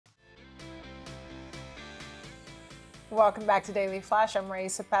Welcome back to Daily Flash. I'm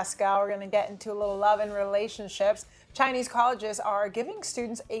Riesa, Pascal. We're going to get into a little love and relationships. Chinese colleges are giving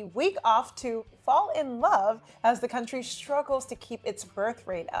students a week off to fall in love as the country struggles to keep its birth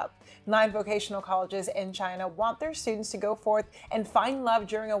rate up. 9 vocational colleges in China want their students to go forth and find love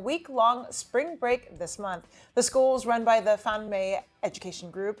during a week-long spring break this month. The schools, run by the Fanmei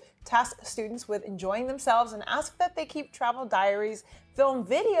Education Group, task students with enjoying themselves and ask that they keep travel diaries, film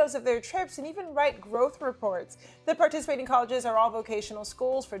videos of their trips, and even write growth reports. The participating colleges are all vocational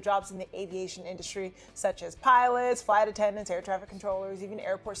schools for jobs in the aviation industry, such as pilots, flight attendants, air traffic controllers, even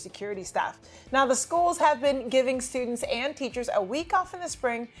airport security staff. Now, the schools have been giving students and teachers a week off in the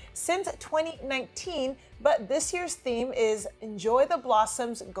spring since 2019, but this year's theme is Enjoy the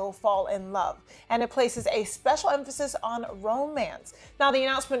Blossoms, Go Fall in Love, and it places a special emphasis on romance. Now, the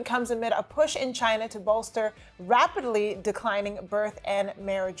announcement comes amid a push in China to bolster rapidly declining birth and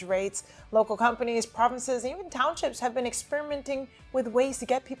marriage rates. Local companies, provinces, and even townships have been experimenting with ways to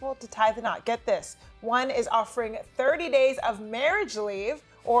get people to tie the knot. Get this. One is offering 30 days of marriage leave,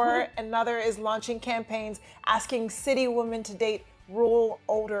 or another is launching campaigns asking city women to date rural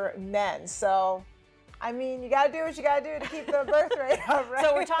older men. So, I mean, you gotta do what you gotta do to keep the birth rate up, right?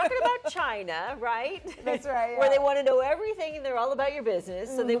 So we're talking about China, right? That's right. Yeah. Where they want to know everything and they're all about your business.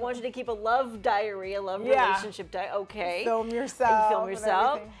 So they want you to keep a love diary, a love relationship diary. Okay. Film yourself. Film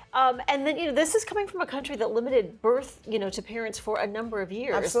yourself. And then, this is coming from a country that limited birth, to parents for a number of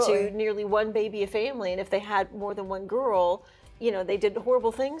years. Absolutely. To nearly one baby a family. And if they had more than one girl, they did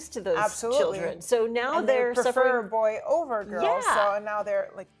horrible things to those children. So now and they're they prefer suffering. boy over girl. Yeah. So now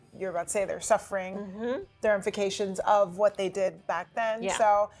they're like, you're about to say, they're suffering the ramifications of what they did back then. Yeah.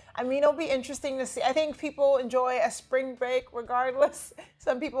 So, I mean, it'll be interesting to see. I think people enjoy a spring break regardless.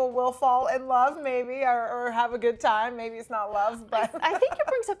 Some people will fall in love maybe or have a good time. Maybe it's not love, but I think it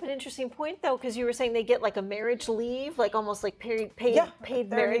brings up an interesting point though, because you were saying they get like a marriage leave, like almost like paid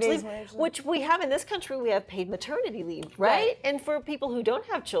marriage leave, which we have in this country. We have paid maternity leave, right? And for people who don't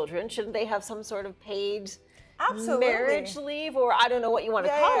have children, shouldn't they have some sort of paid marriage leave, or I don't know what you want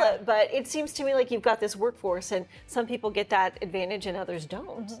to call it, but it seems to me like you've got this workforce and some people get that advantage and others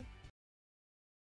don't.